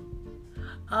 Yeah.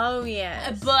 Oh,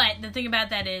 yes. But the thing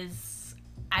about that is,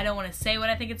 I don't want to say what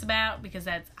I think it's about because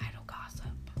that's idle gossip.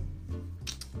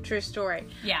 True story.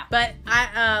 Yeah. But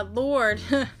Lord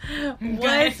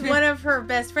was one of her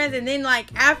best friends, and then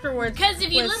afterwards, because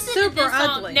if you listen to this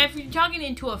song, now if you're talking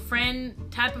into a friend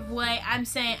type of way, I'm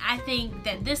saying I think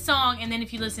that this song, and then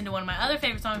if you listen to one of my other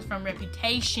favorite songs from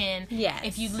Reputation,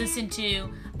 if you listen to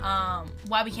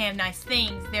Why We Can't Have Nice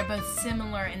Things, they're both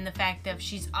similar in the fact of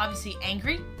she's obviously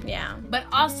angry. Yeah. But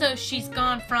also she's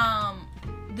gone from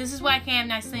this is why I can't have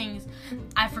nice things.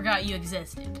 I forgot you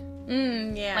existed.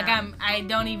 Yeah. I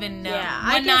don't even know.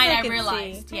 Yeah, One night I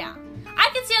realized. Yeah. I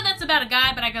can see how that's about a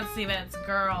guy, but I can see that it's a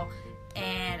girl.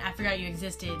 And I forgot you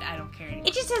existed. I don't care anymore.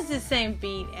 It just has the same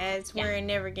beat as We're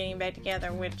Never Getting Back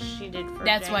Together, which she did for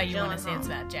That's Jake why you Gyllenhaal. want to say it's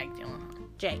about Jake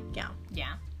Gyllenhaal. Jake, yeah.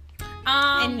 Yeah.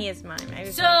 And he is mine. I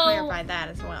just want to clarify that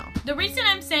as well. The reason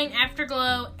I'm saying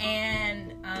Afterglow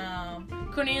and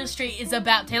Cornelia Street is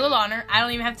about Taylor Lautner. I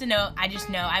don't even have to know. I just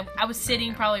know. I was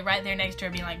sitting probably right there next to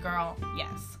her being like, girl,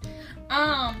 yes.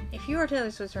 If you are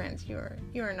Taylor Swift's friends, you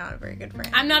are not a very good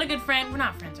friend. I'm not a good friend. We're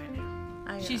not friends right now.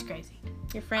 I know. She's crazy.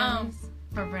 Your friends?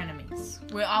 We're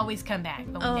frenemies. We'll always come back,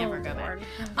 but we never go back.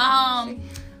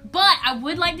 But I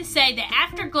would like to say that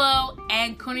Afterglow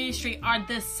and Cornelia Street are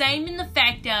the same in the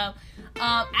fact of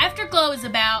Afterglow is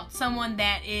about someone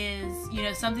that is,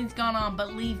 something's gone on,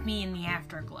 but leave me in the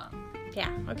afterglow. Yeah,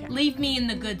 okay. Leave me in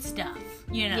the good stuff,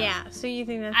 Yeah, so you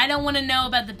think that's... I don't want to know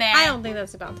about the bad. I don't think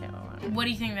that's about Taylor Lautner. What do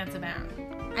you think that's about?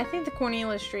 I think the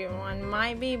Cornelia Street one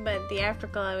might be, but the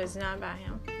Afterglow is not about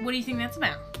him. What do you think that's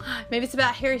about? Maybe it's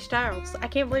about Harry Styles. I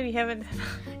can't believe you haven't...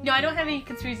 No, I don't have any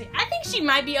conspiracy. I think she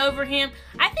might be over him.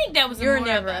 I think that was You're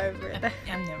never over it.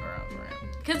 I'm never over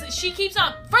it. Because she keeps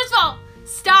on... First of all,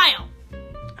 Style.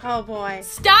 Oh, boy.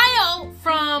 Style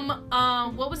from...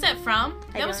 what was that from?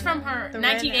 That was from her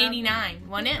 1989,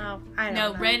 wasn't it? Oh, I don't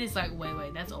know. No, Red is like,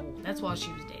 wait, that's old. That's while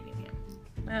she was dating him.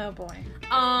 Oh, boy.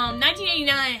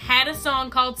 1989 had a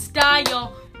song called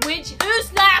Style,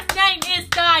 whose last name is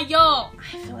Style.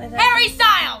 I feel like Harry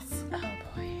Styles. Oh,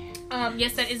 boy.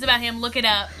 Yes, that is about him. Look it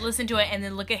up, listen to it, and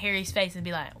then look at Harry's face and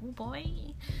be like, oh, boy.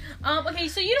 Okay,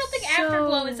 so you don't think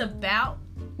Afterglow is about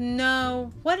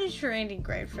No. What is your ending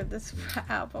grade for this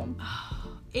album?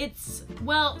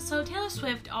 So Taylor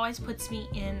Swift always puts me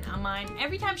in a mind.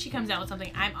 Every time she comes out with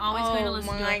something, I'm always going to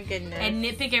listen to it and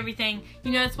nitpick everything.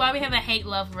 You know, that's why we have a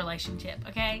hate-love relationship,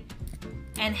 okay?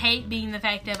 And hate being the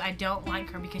fact of I don't like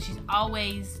her because she's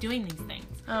always doing these things.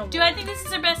 Do I think this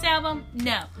is her best album?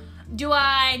 No. Do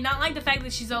I not like the fact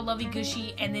that she's all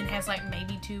lovey-gushy and then has like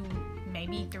maybe 2,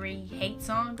 maybe 3 hate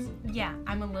songs? Yeah,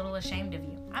 I'm a little ashamed of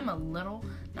you. I'm a little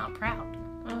not proud.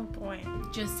 Oh boy.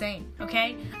 Just saying,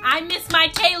 okay? I miss my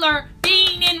Taylor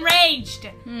being enraged.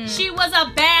 She was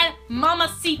a bad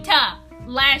mamacita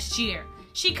last year.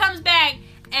 She comes back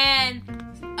and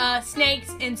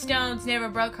snakes and stones never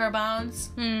broke her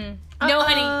bones. No,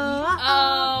 honey.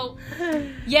 Oh.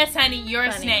 Yes, honey, you're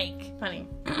a snake. Funny.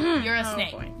 You're a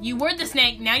snake. Boy. You were the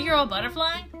snake, now you're a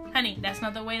butterfly? Honey, that's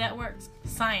not the way that works.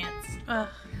 Science. What?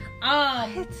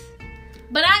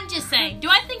 But I'm just saying, do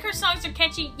I think her songs are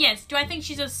catchy? Yes. Do I think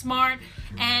she's a smart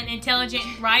and intelligent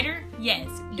writer? Yes.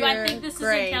 Do I think this is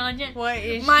intelligent? What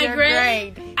is your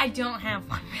grade? I don't have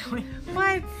one really.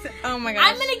 What? Oh my gosh.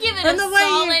 I'm gonna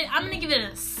give it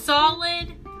a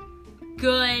solid,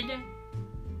 good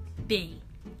B.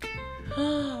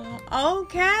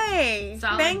 Okay.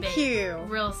 Solid Thank B. you.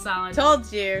 Real solid. Told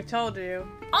you.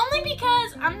 Only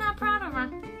because I'm not proud of her.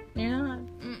 You're not.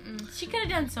 She could have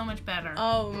done so much better.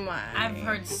 Oh my. I've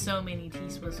heard so many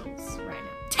T-Swizzles right now.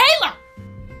 Taylor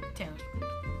Swift.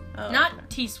 Not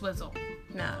T-Swizzle.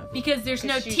 No. Because there's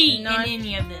no T in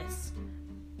any of this.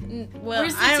 Well,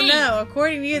 I don't know.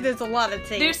 According to you, there's a lot of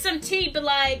T. There's some T, but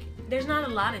like, there's not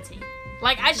a lot of T.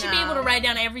 Like, I should be able to write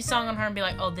down every song on her and be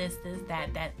like, oh, this,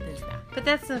 that, this, that. But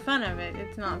that's the fun of it.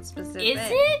 It's not specific. Is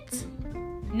it?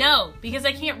 No, because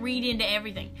I can't read into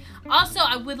everything. Also,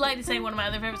 I would like to say one of my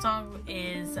other favorite songs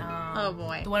is oh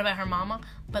boy, the one about her mama.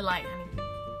 But like,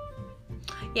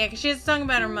 honey, yeah, because she has a song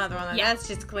about her mother on there. Yeah. That's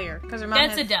just clear. Because her mom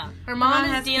that's a duh. Her mom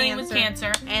is dealing with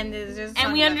cancer, and there's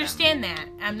and we understand that.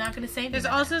 I'm not going to say there's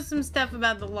also some stuff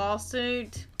about the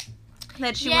lawsuit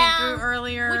that she went through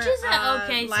earlier, which is an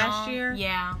okay last song. year.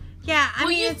 Yeah. Yeah, I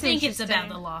mean, you think it's about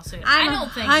the lawsuit. I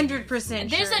don't think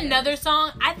 100% There's another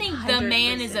song. I think The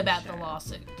Man is about the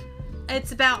lawsuit.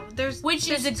 It's about, which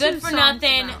is a good for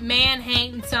nothing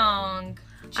man-hating song.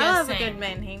 I love a good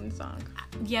man-hating song.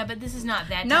 Yeah, but this is not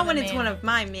that type Not when it's one of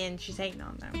my men she's hating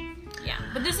on them. Yeah,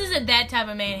 but this isn't that type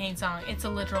of man-hating song. It's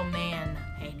a literal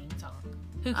man-hating song.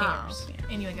 Who cares?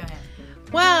 Anyway, go ahead.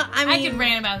 Well, I mean, I could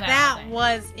rant about that. That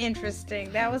was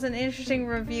interesting. That was an interesting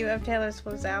review of Taylor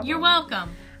Swift's album. You're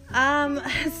welcome.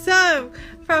 So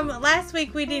from last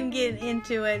week we didn't get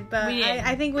into it, but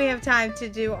I think we have time to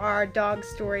do our dog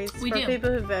stories for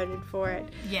people who voted for it.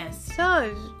 Yes.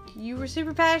 So you were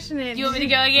super passionate. Do you want me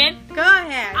to go again? Go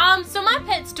ahead. So my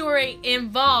pet story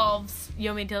involves. You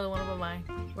want me to tell the one of mine?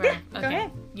 Yeah. Go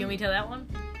ahead. You want me to tell that one?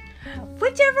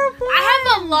 Whichever one.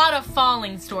 I have a lot of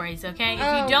falling stories, okay? If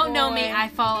you don't know me, I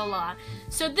fall a lot.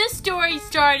 So this story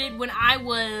started when I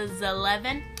was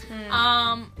 11.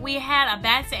 We had a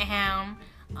basset hound,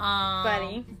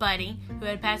 Buddy, who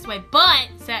had passed away. But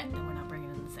no, we're not bringing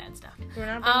in the sad stuff. We're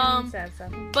not bringing in the sad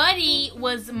stuff. Buddy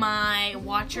was my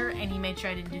watcher, and he made sure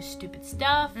I didn't do stupid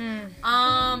stuff.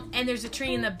 And there's a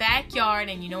tree in the backyard,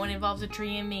 and you know what involves a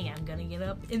tree in me? I'm gonna get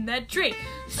up in that tree.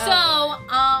 So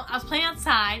I was playing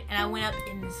outside, and I went up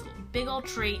in this big old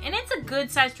tree, and it's a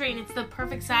good sized tree, and it's the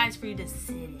perfect size for you to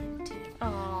sit into.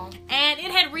 Aww. And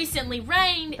it had recently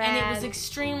rained, and it was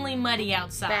extremely muddy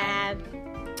outside.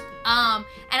 And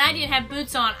I didn't have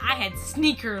boots on. I had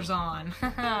sneakers on.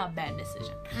 Bad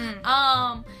decision.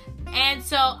 And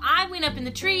so I went up in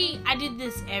the tree. I did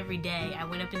this every day. I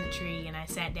went up in the tree, and I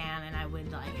sat down, and I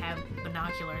would like have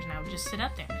binoculars, and I would just sit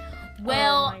up there.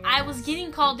 Well, I was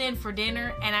getting called in for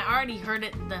dinner, and I already heard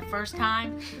it the first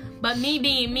time. But me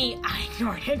being me, I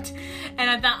ignored it. And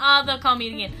I thought, they'll call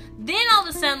me again. Then all of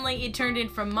a sudden, it turned in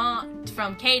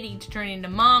from Katie to turn into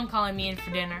Mom calling me in for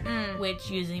dinner,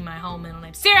 which using my whole middle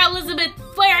name. Sarah Elizabeth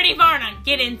Flaherty Varna,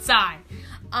 get inside.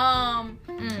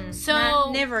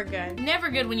 Never good. Never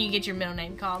good when you get your middle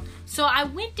name called. So I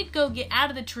went to go get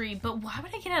out of the tree, but why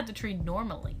would I get out of the tree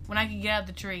normally when I could get out of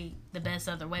the tree the best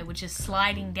other way, which is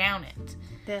sliding down it?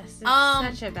 This is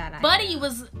such a bad idea. Buddy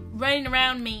was running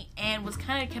around me and was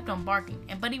kind of kept on barking,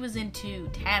 and Buddy was into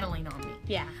tattling on me.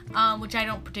 Yeah. Which I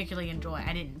don't particularly enjoy.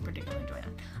 I didn't particularly enjoy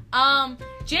that.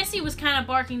 Jessie was kind of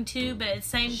barking too, but at the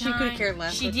same time, she could care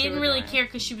less. She didn't really care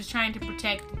because she was trying to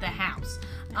protect the house.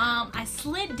 I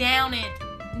slid down it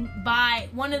by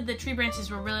one of the tree branches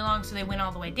were really long, so they went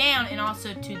all the way down, and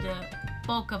also to the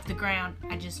bulk of the ground,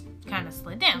 I just kind of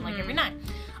slid down like every night.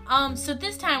 So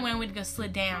this time when I went to go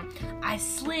slid down, I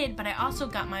slid, but I also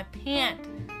got my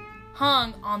pant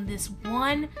hung on this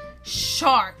one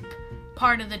sharp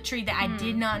part of the tree that I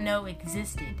did not know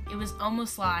existed. It was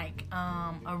almost like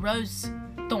a rose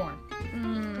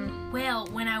thorn. Well,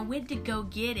 when I went to go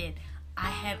get it, I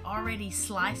had already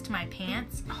sliced my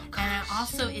pants,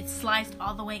 and it sliced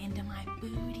all the way into my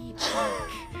booty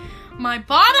cheek. My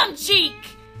bottom cheek!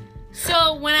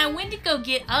 So when I went to go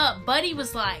get up, Buddy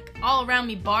was like all around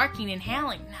me barking and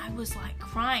howling, and I was like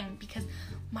crying because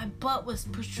my butt was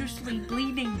profusely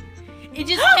bleeding. It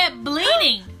just kept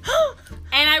bleeding.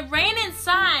 And I ran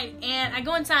inside, and I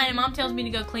go inside, and Mom tells me to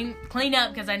go clean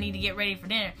up because I need to get ready for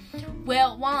dinner.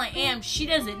 Well, while I am, she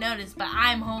doesn't notice, but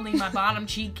I'm holding my bottom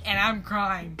cheek, and I'm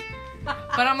crying.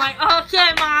 But I'm like,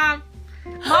 okay, Mom.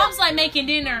 Mom's like making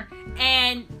dinner,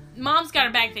 and Mom's got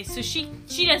her back face, so she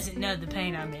doesn't know the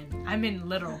pain I'm in. I'm in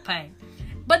literal pain.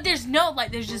 But there's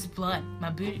just blood. My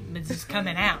booty is just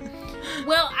coming out.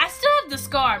 Well, I still have the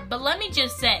scar, but let me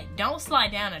just say, don't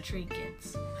slide down a tree,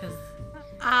 kids.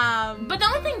 But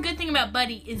the only good thing about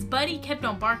Buddy is Buddy kept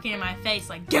on barking in my face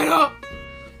like, get up!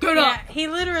 Get up! He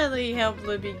literally helped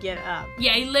Libby get up.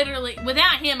 Yeah, he literally,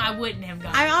 without him, I wouldn't have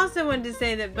gone. I also wanted to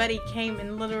say that Buddy came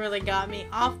and literally got me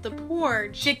off the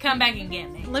porch. To come back and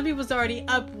get me. Libby was already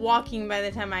up walking by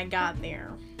the time I got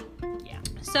there. Yeah.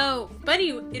 So, Buddy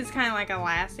is kind of like a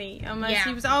lassie. Almost. Yeah.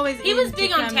 He was always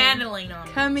big on tattling on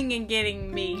me. Coming and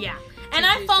getting me. Yeah. And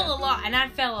I fell a lot,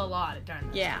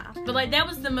 during this time. But, like, that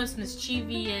was the most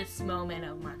mischievous moment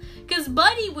of mine. Because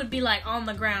Buddy would be, like, on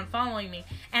the ground following me.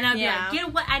 And I'd be like, get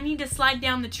away, I need to slide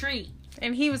down the tree.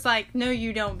 And he was like, no,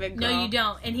 you don't, big girl. No, you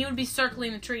don't. And he would be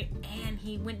circling the tree. And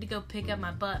he went to go pick up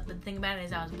my butt. But the thing about it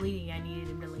is I was bleeding. I needed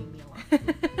him to leave me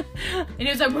alone. And he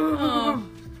was like, oh,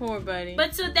 poor Buddy.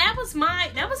 But so that was my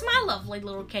lovely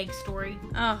little cake story.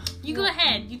 Oh, you go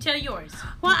ahead. You tell yours.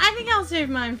 Well, I think I'll save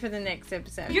mine for the next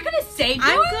episode. You're gonna save yours?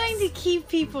 I'm going to keep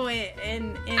people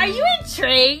in Are you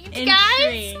intrigued,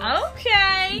 guys?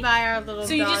 Okay. By our little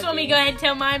So you just want me to go ahead and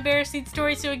tell my embarrassing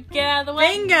story so we can get out of the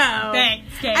way? Bingo.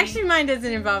 Thanks, Katie. Actually, mine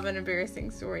doesn't involve an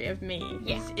embarrassing story of me.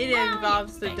 Yeah. It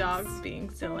involves the dogs being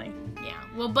silly. Yeah.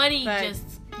 Well, Buddy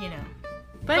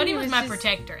Buddy was my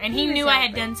protector, and he knew I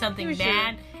had done something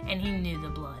bad, and he knew the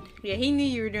blood. Yeah, he knew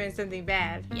you were doing something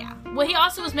bad. Yeah. Well, he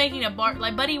also was making a bark.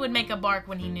 Like, Buddy would make a bark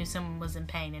when he knew someone was in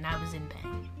pain, and I was in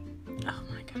pain. Oh,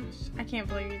 my gosh. I can't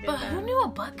believe you did that. But who knew a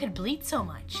butt could bleed so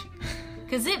much?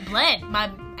 Because it bled.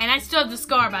 And I still have the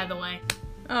scar, by the way.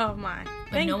 Oh, my.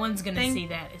 But no one's going to see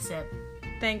that except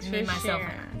thanks me, for myself,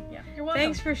 sharing. Yeah. You're welcome.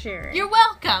 Thanks for sharing. You're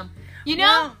welcome. You know?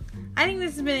 Well, I think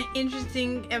this has been an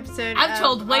interesting episode. I've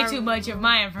told way too much of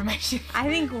my information. I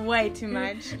think way too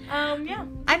much. Yeah.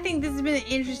 I think this has been an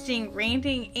interesting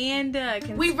ranting and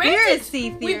conspiracy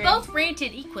theory. We both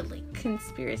ranted equally.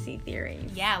 Conspiracy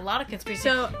theories. Yeah, a lot of conspiracy.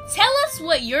 So tell us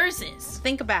what yours is.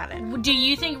 Think about it. Do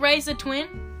you think Ray's a twin?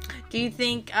 Do you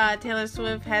think Taylor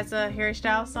Swift has a Harry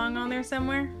Styles song on there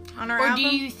somewhere on her album? Or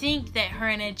do you think that her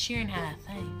and Ed Sheeran had a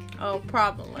thing? Oh,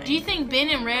 probably. Do you think Ben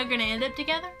and Ray are going to end up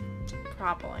together?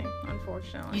 Probably,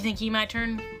 unfortunately. You think he might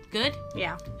turn good?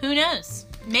 Yeah. Who knows?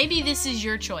 Maybe this is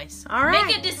your choice. All right.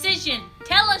 Make a decision.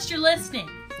 Tell us you're listening.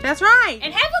 That's right.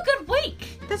 And have a good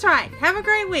week. That's right. Have a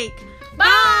great week.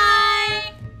 Bye.